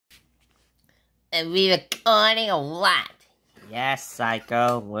Are we recording or what? Yes,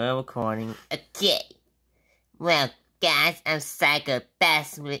 Saiko, we're recording. Okay. Well, guys, I'm Saiko,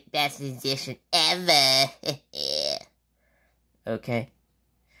 best musician ever. Okay.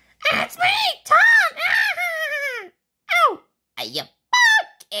 It's me, Tom! Oh! Are you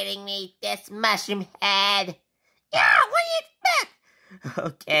kidding me? This mushroom head? Yeah, what do you expect?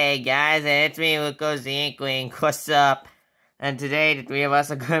 Okay, guys, it's me, Rose The Inkling. What's up? And today, the three of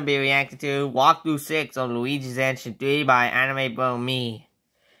us are going to be reacting to Walkthrough 6 of Luigi's Mansion 3 by Anime Bro Me.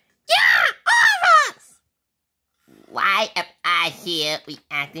 Yeah, all of us! Why am I here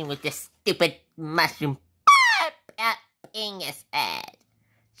reacting with this stupid mushroom in his head?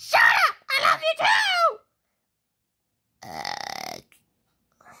 Shut up! I love you too!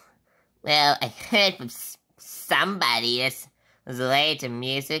 Well, I heard from somebody this was related to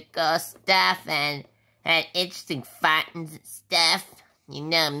musical stuff and had interesting fightings and stuff. You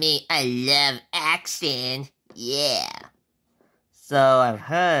know me, I love action. Yeah. So I've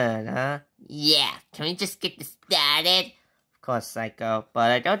heard, huh? Yeah, can we just get this started? Of course, Saiko,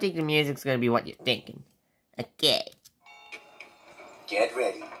 but I don't think the music's going to be what you're thinking. Okay. Get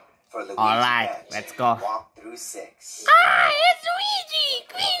ready for Luigi. Alright, let's go. Walkthrough 6. Ah, it's Luigi!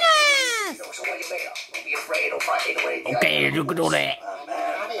 Green ass! Don't be afraid, don't fight anyway. Okay, you can do that.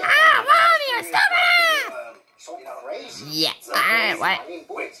 Ah, Mario, stop it! Yeah, alright, what?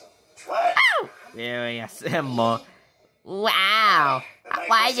 Oh! Very assemble. Wow!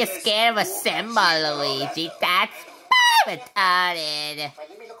 Why are you scared of a symbol, Luigi? That's retarded.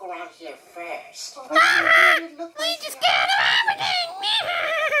 Let me look around here first. Ah! Luigi's scared of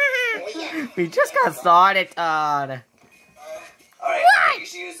everything! We just got started on. Alright, What? you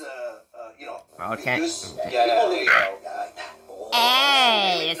should use, Okay. Yeah, there you go.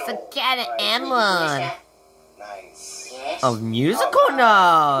 Hey, it's a cat of emerald. Nice. Of musical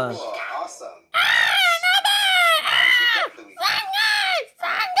notes. Cool, awesome. Ah, no more! Ah!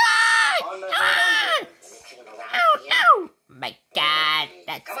 Sun guy! Ah! Oh, no! My God,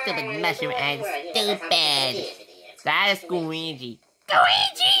 that stupid mushroom is stupid. That is Luigi.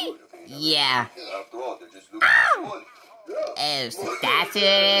 Luigi! Yeah. Ow! Oh, so that's who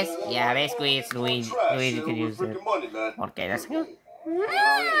it is? Yeah, basically it's Luigi. Luigi could use it. Okay, that's good.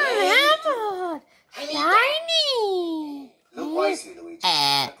 Emerald! Shiny!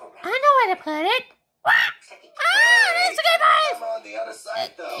 I know where to put it. Ah, that's a good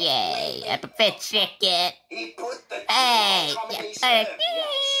place! Yay, I prefer chicken. Hey,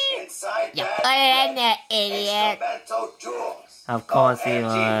 you put it in there, idiot. Of course he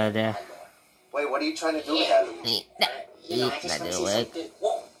would. Wait, what are you trying to do with that, Luigi? Not gonna work.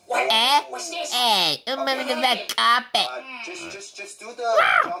 Hey, you're moving to the carpet. Just do the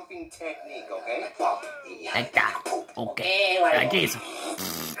jumping technique, okay? Like that. Okay. Like this.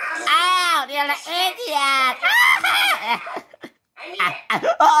 Ow, you're an idiot.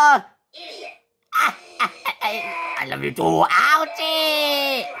 Oh! I love you too.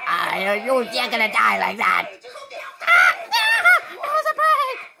 Ouchie! You're gonna die like that. That was a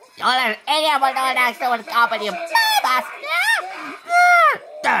break. You're an idiot when no one acts to accompany you. Bastard.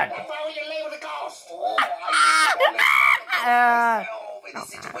 Done.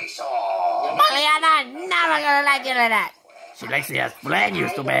 Mariana, never gonna like you like that. She likes to explain you,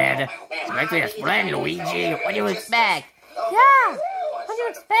 so bad. She likes to explain, Luigi. What do you expect? Yeah, what do you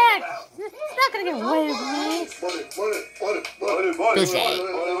expect? It's not gonna get away with me. Touche.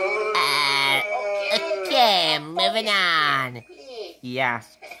 Okay, moving on.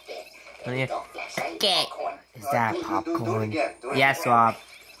 Yes. Okay. Is that popcorn? Yes,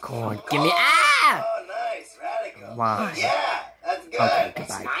 popcorn. Give me. Ah! Oh, nice, radical. Why? Yeah, that's good. Okay,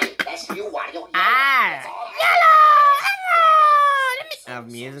 goodbye. Ah! Yellow!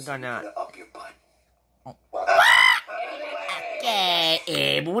 Music or not? Up your butt. Okay.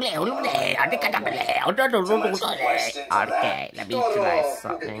 Okay, let me try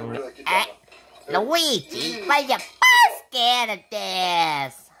something. Luigi, why you scared of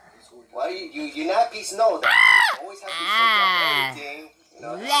this? Why you're not piece know that. Always have to Ah. search up everything. You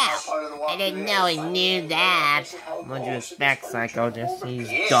know, Well, that's part of the I didn't walkthrough know he is. knew that. What do you expect, Psycho? Just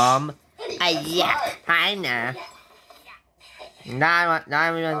he's dumb. Yeah, kinda. Not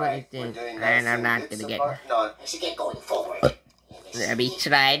even what you think. And I'm not gonna get. No, Let me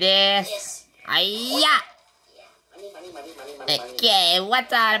try this. Yeah. Okay,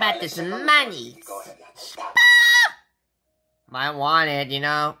 what's all about this money? Might want it, you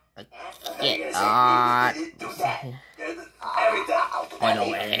know. Yeah.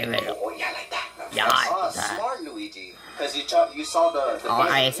 smart, Luigi. Because you saw the Oh,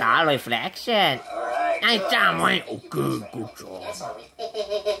 I saw reflection. Alright. I damn right. Oh, good job.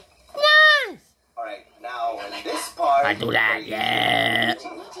 Nice. wanna do that, yeah.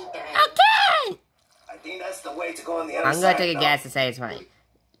 Okay! I think that's the way to go on the other I'm side. gonna take a guess to say it's funny.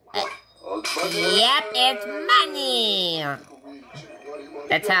 Yep, it's money!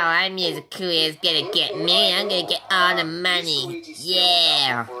 That's how our music crew is gonna get me. I'm gonna get all the money.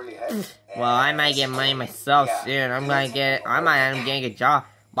 Yeah! Well, I might get money myself soon. I might end up getting a job.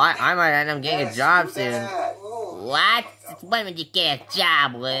 But I might end up getting a job soon. What? When would you get a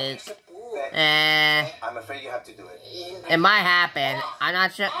job, Luke? I'm afraid you have to do it. It might happen. I'm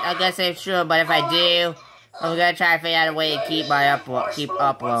not sure. I guess it's true, but if I do, I'm gonna try to figure out a way to keep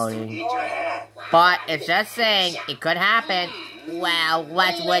uploading. But it's just saying it could happen. Well,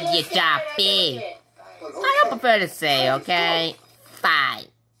 what would your job be? I don't prefer to say, okay? Fine.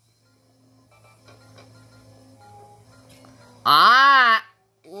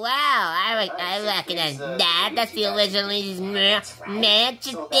 Well, I reckon that's the originally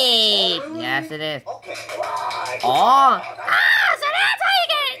Magic Deep. Yes, it is. Okay. Oh! So that's how you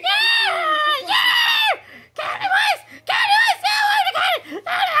get it! Yeah! Candy voice!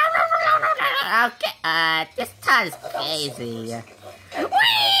 Okay, this Todd is crazy.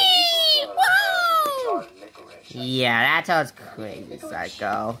 Whee! Woo! Yeah, that sounds crazy,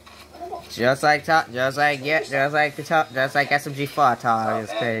 Psycho. Just like SMG4 Todd is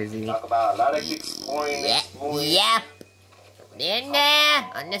crazy. Talk about a lot of exploring. Yep. In there,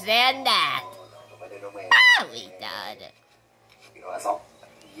 understand that. Oh, we done. You know, that's all.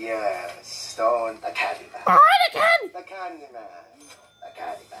 Yes, Stone, the Candyman. Oh, the can. The Candyman. The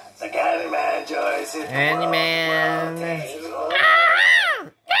Candyman. The Candyman, Joyce. Candyman.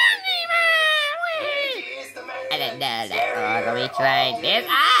 I don't know that. Let me try this.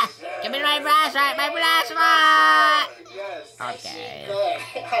 Give me my flashlight, Yes. Okay.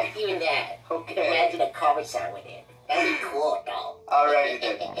 I'm doing that. Okay. Imagine a cover song with it. That'd be cool, though. Alrighty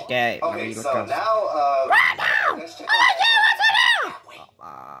then. Okay, Okay, so now. now, let's check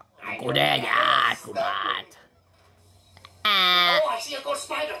Go there, yeah, go on. Oh, I see a ghost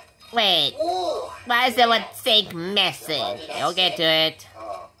spider. Wait. Ooh. Why is there one sink missing? You'll get to it.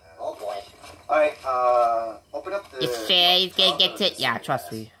 Oh, boy. Alright, open up the... You sure he's gonna get to it? Yeah,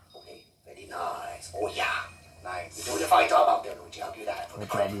 trust me. Okay, very nice. Oh, yeah. Nice. You're doing a fine job out there, Luigi. I'll do that. For the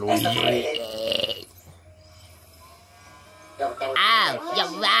credit. That's the credit. Oh,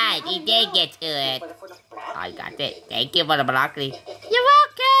 you're right. He did get to it. I got it. Thank you for the broccoli. You're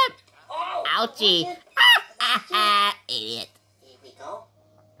welcome. Ouchie. Idiot. Here we go.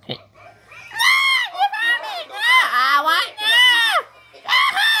 What? Go!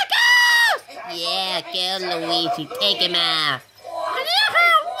 Yeah, go, Luigi. Take him out.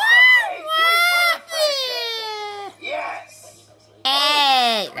 Yes!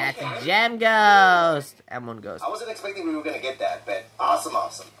 Hey! That's a gem ghost. M1 ghost. I wasn't expecting we were gonna get that, but awesome.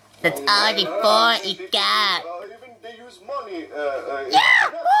 That's all the four he got. Even they use money. Yeah,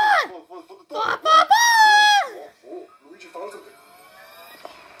 Luigi found something.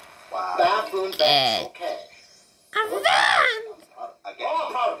 Wow. Bathroom bags. Okay. I'm done!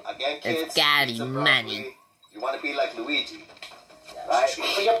 Again, kids. It's gotta be pizza money. broccoli. You want to be like Luigi, right?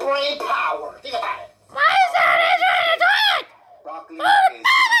 For your brain power. Think about it. Why is that? Broccoli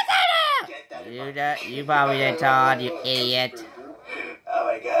You probably did, Todd, you idiot. Oh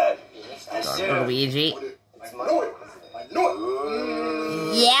my god. That's Luigi. I knew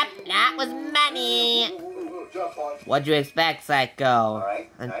it. Yep, that was money. What'd you expect, Psycho? Alright.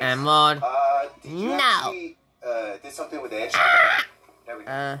 An Nice. M1? Did you No. actually, did something with the instrument? There we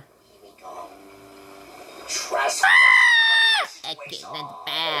go. Here we go. Trust Okay, that's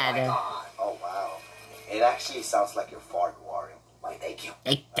bad. Oh wow. It actually sounds like your fart roaring. Why, thank you.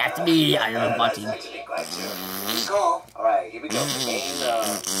 Hey, that's me. I don't know what That's to actually quite true. Here we go. Alright, here we go.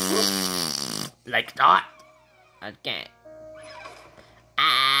 And, like that. Okay.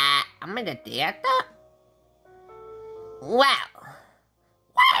 I'm in the theater. Well.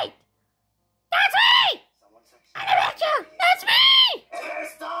 Wait! That's me! I'm a picture! That's me!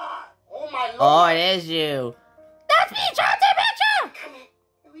 Oh, my lord. Oh, it is you. That's me, John, the picture! Come here.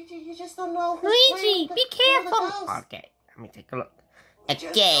 Luigi, you just don't know. Luigi, be careful. Okay, let me take a look.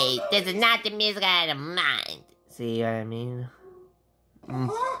 Okay, this is not the music I had in mind. See what I mean?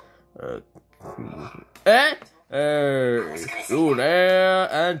 You there,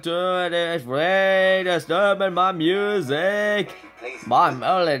 enter this way, disturbing my music. My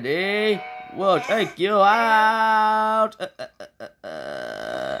melody will take you out.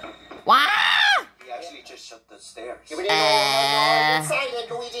 What? he actually just shut the stairs. You really know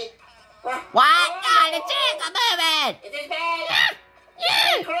excited, Luigi. What? Oh, the chairs are moving! It is bad.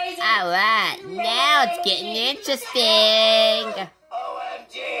 Yeah! Crazy. Alright, now it's getting interesting.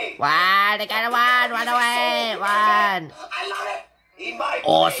 OMG! One, I gotta run away, run. I love it. He might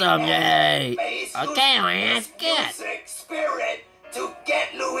Awesome, play yay. bass Okay, to man, that's use good. music spirit to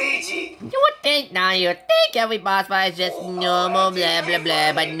get Luigi. You would think every boss fight is just normal, blah, blah,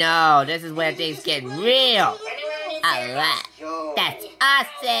 blah, but no, this is where things get real. Alright, that's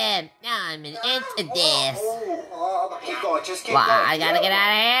awesome. Now I'm into this. Keep going, just keep Wow, going. I gotta get out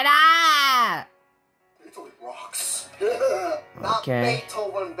of here now. Beethoven rocks. Okay. Not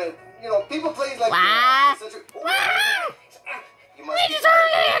Beethoven, but you know, people play like. Wow. You must Luigi's on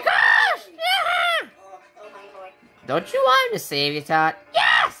here, gosh! Yeah. Don't you want to save your thought?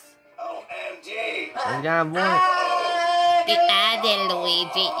 Yes! OMG. I'm gonna win. You added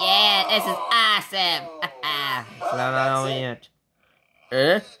Luigi. Yeah, this is awesome. It's not over yet.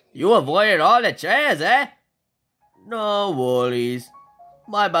 Eh? You avoided all the chairs, eh? No worries.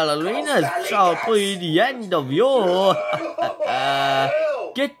 My ballerinas shall play the end of you.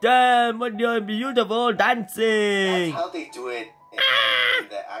 Get them with your beautiful dancing. That's how they do it in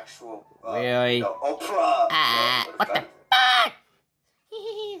the actual Really? opera. What the fuck?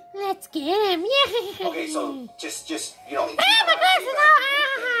 Let's get him. Yeah. Okay, so just you know. Ah, my glasses now.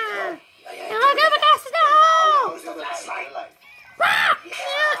 I got my glasses now.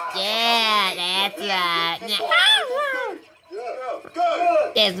 Yeah, that's right.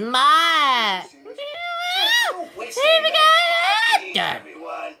 Good. There's more. Here we go.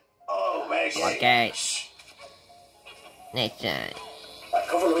 Everyone. Oh, man. Okay. Next time.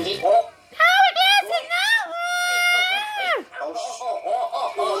 Go for Luigi. Oh, my glasses now. I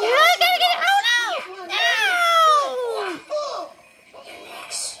gotta get it. Oh, no. No.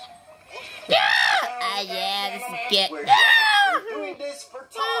 Yeah. Yeah, this is good. We're No. doing this for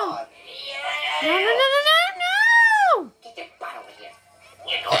Todd. No, no, no, no, no. Get your butt over here.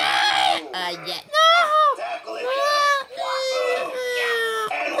 Yeah. No. Tackle it. No.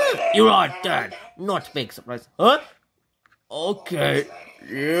 And with it. You are dead. Not big surprise. Huh? Okay.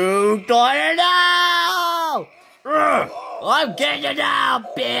 You got it now! I'm getting you now,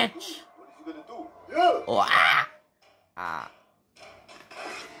 bitch! What is he gonna do? Yeah. Oh, ah! Ah.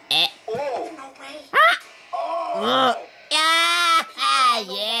 Oh. No way.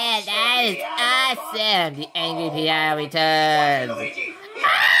 Yeah, that is awesome. The angry PI returns. Luigi.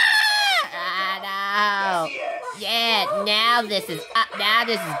 No. Yeah, now this is up. Now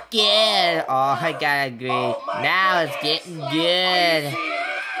this is good. Oh, I gotta agree. Now it's getting good.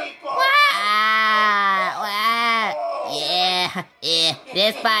 Wow. Yeah.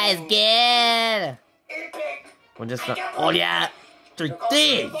 This part is good. We're just oh yeah,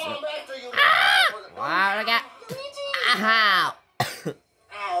 3D. Wow, look at. Ow.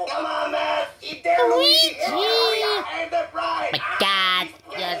 Come on, man. Eat there, Luigi. And the bride. My God,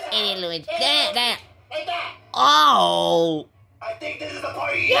 you're an idiot, Luigi. There. Oh, I think this is the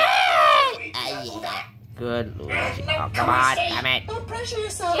party. Yeah. good Luigi. Oh, come on, damn it. Don't pressure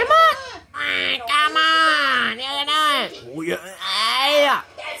yourself. Come on. You can do it. Oh, yeah.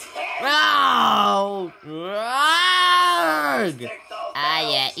 No.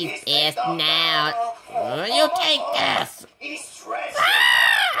 Yeah, it's ass now. You take this. He's stressed.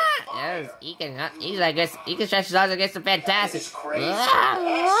 Yes, he can stretch his arms against the fantastic. This is crazy.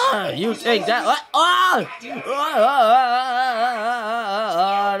 You take that. What? Oh!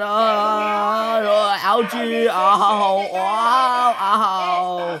 Ouchie!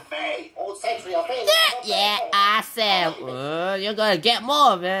 Ow! Old century of fame. Yeah, awesome. You're gonna get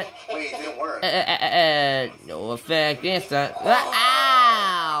more of it. Wait, it didn't work. No effect this time.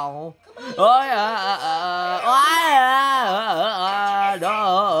 Ow! Oh yeah!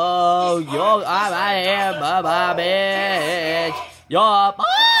 No! I am a bitch. You're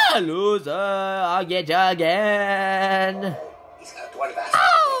a loser. I'll get you again. He's got 20 fast.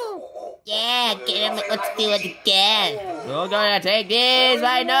 Yeah, get him. Let's do it again. We're gonna take this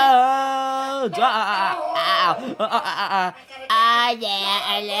right now. Ow! Yeah,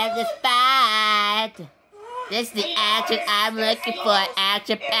 I love the spot. This is the action I'm looking for.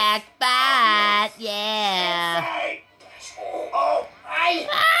 Action-packed spot. Yeah. Hey. Oh, I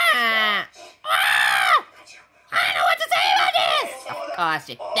don't know what to say about this. Of course,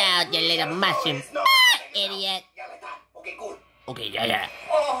 you're down, you little mushroom. Idiot. okay, good. Okay, yeah.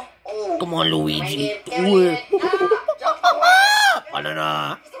 Oh, Come on, Luigi. Do it.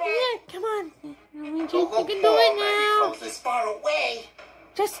 Banana. Yeah, come on. Luigi, you can do it now. This far away.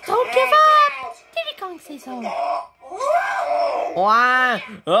 Just don't give up. Diddy Kong say so. Why?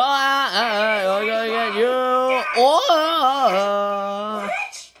 I'm gonna get you. Oh.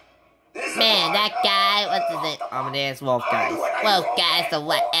 Man, that guy, what's his name? Amadeus Wolf guys. Well, guys, so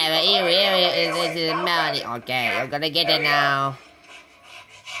whatever. Here is the melody. Okay, I'm gonna get it now.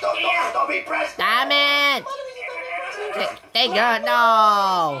 Don't be pressed. Damn it! They got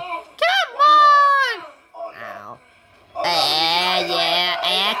no! Come on! Ow. Yeah,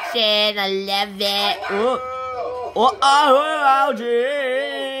 action, I love it.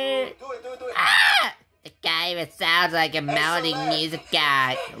 Gee. Ah! The guy that sounds like a melody music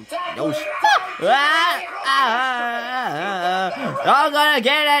guy. No shit. I'm gonna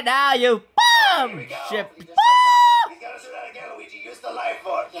get it now, you bum! Shit. He's gotta do that again, Luigi. Use the life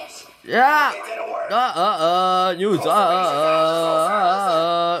force. Yes. Yeah. It didn't work. You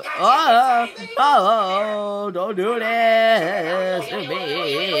don't do this to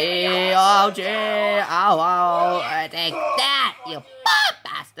me. Oh, gee. Take that, you bum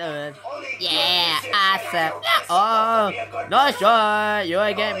bastard. Yeah, awesome. Oh, no, sure. You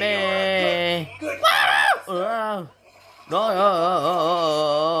ain't get me.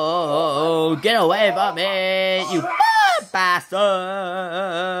 No, get away from me, you bastard!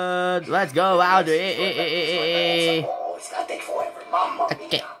 Let's go out. Oh, it's gonna take forever. Mama.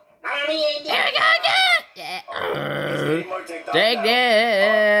 Okay. Mommy, Here we go again. Yeah. Take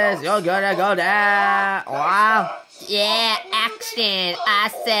this. You're gonna go down. Wow. Yeah, action.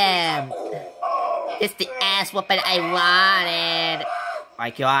 Awesome. It's the ass whooping I wanted.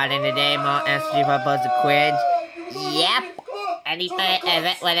 Like you are in the demo, SG supposed to quit. Yep.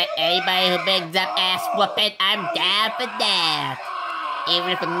 Anybody who brings up ass whooping, I'm down for that. Even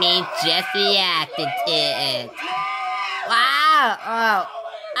if it means just reacting to it. Wow. Oh.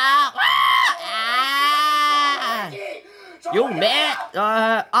 Ah. You met,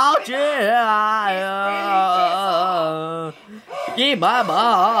 oh yeah. Keep my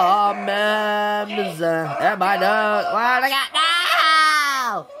bombs. Everybody knows. What I got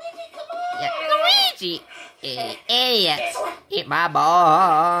now? Yeah, Luigi. Idiot. Keep my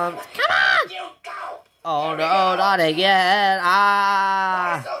bombs. Come on. Oh no, not again.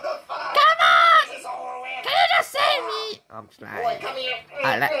 Ah. Come on. Can you just save me? I'm trying. come here.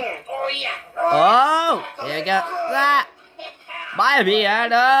 I like. Oh, yeah. Oh, here we go. Ah. My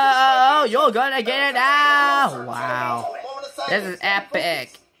piano. You're gonna get it now. Wow. This is epic.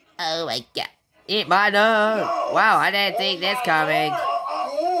 Oh my god. Eat my nose. Wow, I didn't see this coming.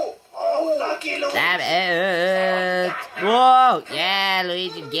 Lucky Luigi. Damn it. Whoa. Yeah,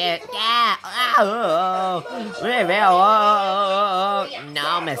 Luigi, get it. Yeah. Oh.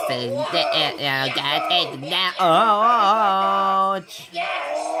 No, Mr. Gotta take it now. Oh.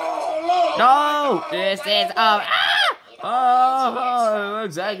 No. This is over. Oh,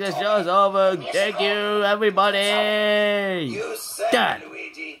 looks like the show's over. Thank you, everybody. You said Done.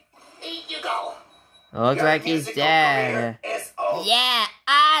 Luigi. You go. Looks like he's dead. It's over. Yeah,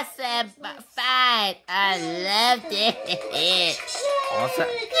 awesome fight. I loved it. Awesome.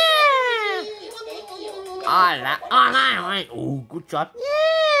 Yeah. Alright. Oh, good shot.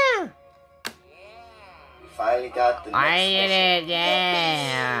 Yeah. We finally got the I next did special. it,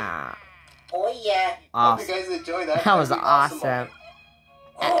 yeah. Oh, yeah. Hope Awesome. you guys enjoyed that. That was That'd be awesome.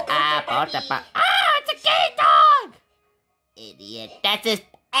 It's a gay dog. Idiot. That's his pet.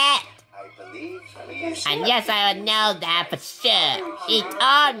 I believe Luigi. And yes, I would know that for sure. He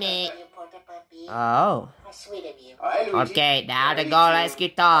told me. You put a puppy. Oh. How sweet of you. All right, Luigi. Okay, now to go rescue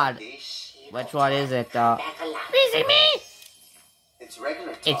Todd. Leash. Which one is it, though? Back alive. Is it me? It's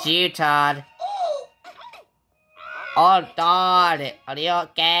regular. It's you, Todd. Oh, Todd. Are you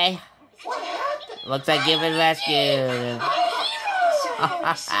okay? Looks like you've been rescued.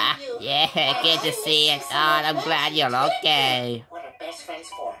 Yeah, good to see you, Todd. I'm glad you're okay. What are best friends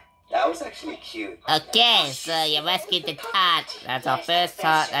for? That was actually cute. Okay, so you rescued the Todd. That's our first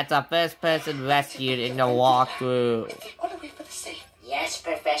Todd. That's our first person rescued in the walkthrough. All the way for the safe. Yes,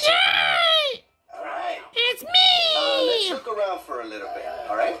 Professor. Yay! All right. It's Let's me! look around for a little bit.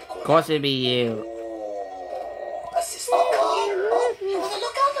 All right. Of course it'd be you. Assistant.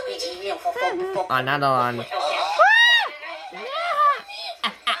 Look out, Luigi. Another one.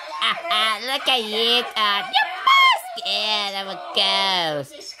 Look at you, Todd. You're more scared of a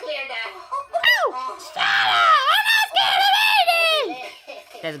ghost. It's clear now. Oh, shut up! I'm not scared of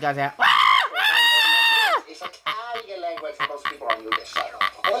anything! This goes out. It's a Italian language for most people on your channel.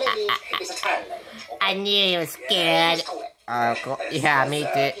 All it means is Italian language. I knew you were scared. Cool. Yeah, me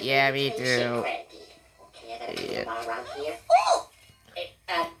too. Yeah, me too. Okay, I gotta keep Yeah. them around here. Oh!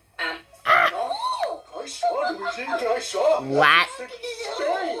 No. I saw Luigi. I saw. What?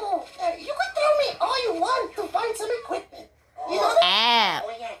 You can tell me all you want to find some equipment. You know that? Oh,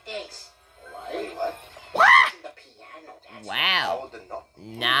 Oh, yeah, thanks. Wait, what? The piano. That's wow. Hold the note.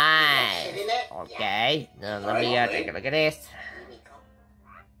 Nice. Isn't it? Okay. Now let me take a look at this. Here we go.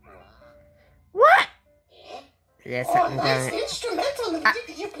 What? Yeah? There's Oh, something nice going. instrumental, Luigi.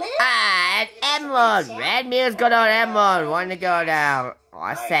 Did you play it? Ah, an emerald. Red means go down emerald. Want to go down.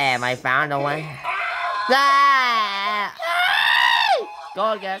 Awesome, I found a one. Ah!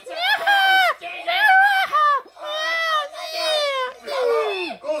 Go again. Go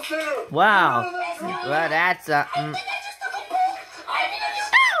there. Wow. Well, that's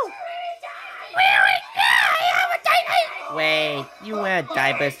Wait, you wear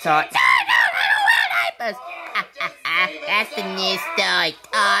diapers, Todd? No, I don't wear diapers. That's the new story.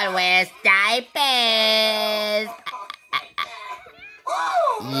 Todd wears diapers.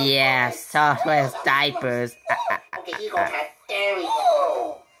 Yes, Todd wears diapers. Okay, here you go, Pat. There we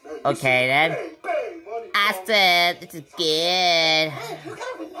go. Okay then. Awesome. This is good. Man, you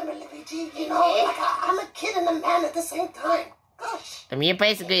gotta remember, Luigi. You know, like I'm a kid and a man at the same time. Gosh. I mean, you're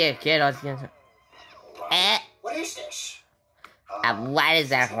basically a kid. What is this? What is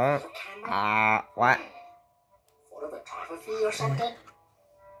that, huh? What? Photography or something?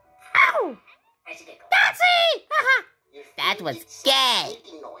 Ow! That's it. Nazi! That was gay.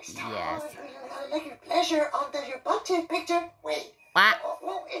 Yes. Yes. Like your pleasure under your butt chin picture. Wait. What?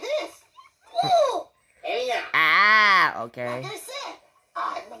 Oh, it is. Ooh. There you go. Ah, Okay. Like I said,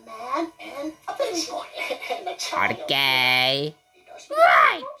 I'm a man and a baby boy. And a child. okay. He does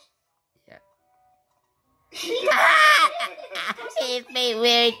Right. Yeah. His feet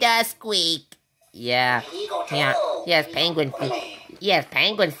really does squeak. Yeah. Here you go, Yeah, Toad. he has penguin feet. He has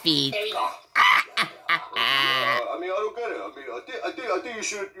penguin feet. There you go. I mean, I don't get it. I mean, I think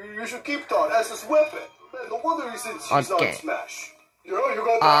you should keep Todd as his weapon. Man, no wonder he's not Okay. in Smash. You know, you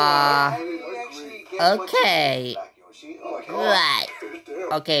got that. Okay. Right.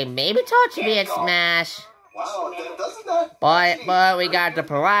 Okay, maybe Todd should be at Smash. Wow, doesn't that? But we got the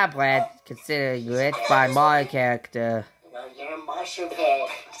Piranha Plant considered rich by Mario character. Well, you're a marsupial.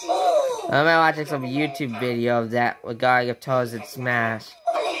 I'm watching some YouTube video of that regarding if Toad's in Smash.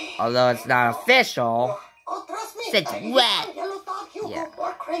 Although it's not official. Oh, trust me. It's wet. Yellow dog, he'll Yeah. go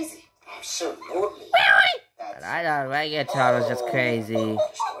more crazy. Absolutely. But I thought regular Toad was just crazy. Destroy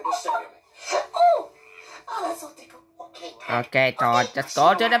the cinnamon. Oh, that's so tickle. Okay. Okay, Todd, just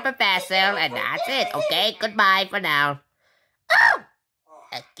go to the professor and that's it. Okay, goodbye for now. Oh!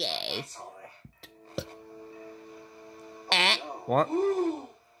 Okay. That's all right. Eh? What?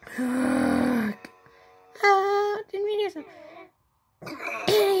 Didn't mean to.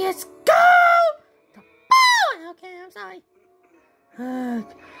 Idiots, go! The ball! Okay, I'm sorry.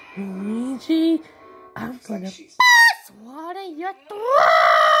 Luigi, I'm gonna bust water in your throat!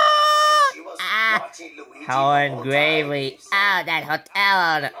 She was Ah, watching Luigi How the whole engravely. oh, that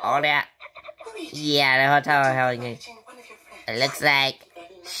hotel, all that. Yeah, the hotel held me. It looks like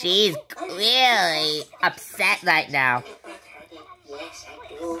she's really upset right now. Yes, I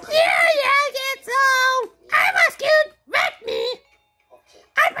do. Yeah, get so. I must you wreck me.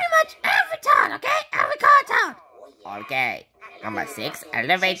 I pretty much every time, okay? Every cartoon. Okay. Number 6,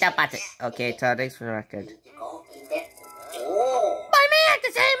 elevator button. Okay, Todd, thanks for the record. Oh. By me, I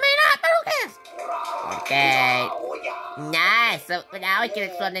can say may not, but who cares? Okay. Oh, yeah. Nice. So now we can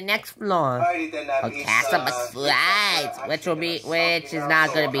explore the next floor. Alrighty then, that A means, castle with slides, which is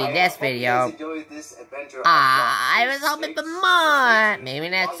not going to be in this video. Enjoyed this adventure. I was hoping for more. Maybe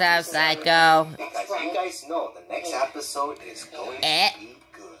next time, Saiko. Guys, you guys know the next episode is going Eh? to be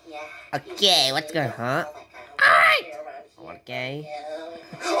good. Okay, what's going on? Alright. Okay.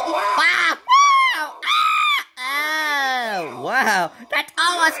 Wow. Wow. Ah! Oh, wow. That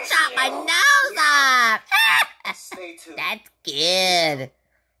almost shot my nose off. Stay tuned. That's good.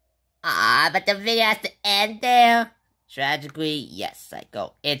 But the video has to end there. Tragically, yes,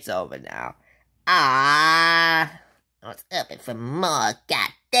 Psycho. It's over now. I was hoping for more. God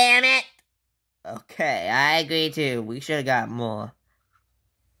damn it. Okay, I agree too. We should have got more.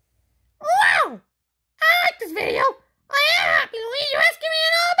 Wow. I like this video. I am happy Luigi rescued me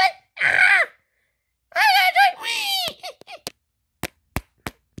and all, but I gotta drink.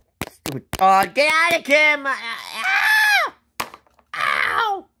 Stupid. Oh, get out of camera! Ow!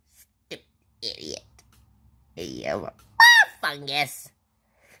 Ow! Stupid idiot. Fungus.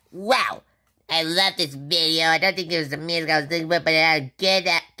 Wow. I love this video. I don't think it was the music I was thinking about, but it had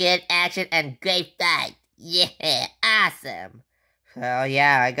good action and great fight. Yeah, awesome. Oh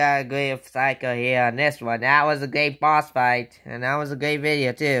yeah, I gotta agree with Psycho here on this one. That was a great boss fight, and that was a great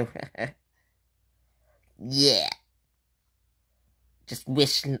video too. Yeah. Just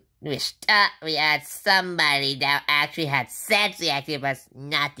wish we had somebody that actually had sense reacting to us,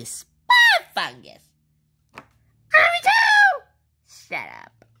 not this spy fungus. Harvey too! Shut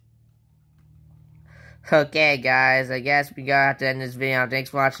up. Okay guys, I guess we gotta have to end this video. Thanks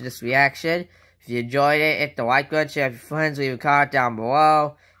for watching this reaction. If you enjoyed it, hit the like button, share with your friends, leave a comment down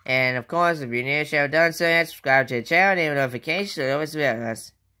below. And of course, if you're new to the show, done so yet, subscribe to the channel, enable notifications so you always be with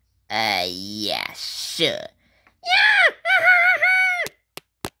us. Yeah, sure. Yeah!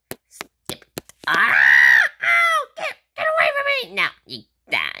 Skip. Ow! Get away from me! No, you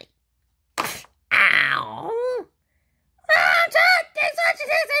die. Ow! Oh, Toad! Thanks so much for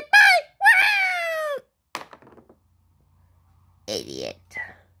saying bye! Wow! Idiot.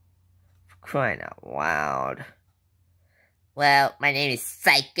 For crying out loud. Well, my name is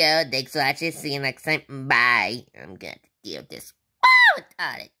Saiko. Thanks for watching. See you next time. Bye. I'm going to deal with this. Oh,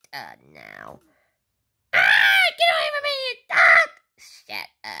 now. Get away from me, you dog! Shut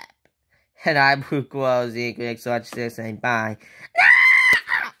up. And I'm Rose The Inkling. Thanks for watching. Saying bye. No!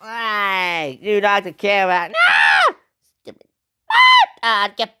 Hey, you Dr. Kara. No! Stupid.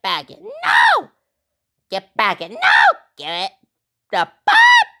 Get back in. No! Get back in. No! Get the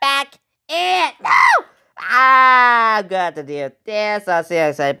back in. No! I've got to deal with this. I'll see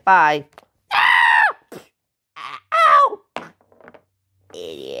you say bye. Ow!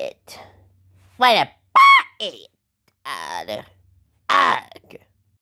 Idiot. What a idiot.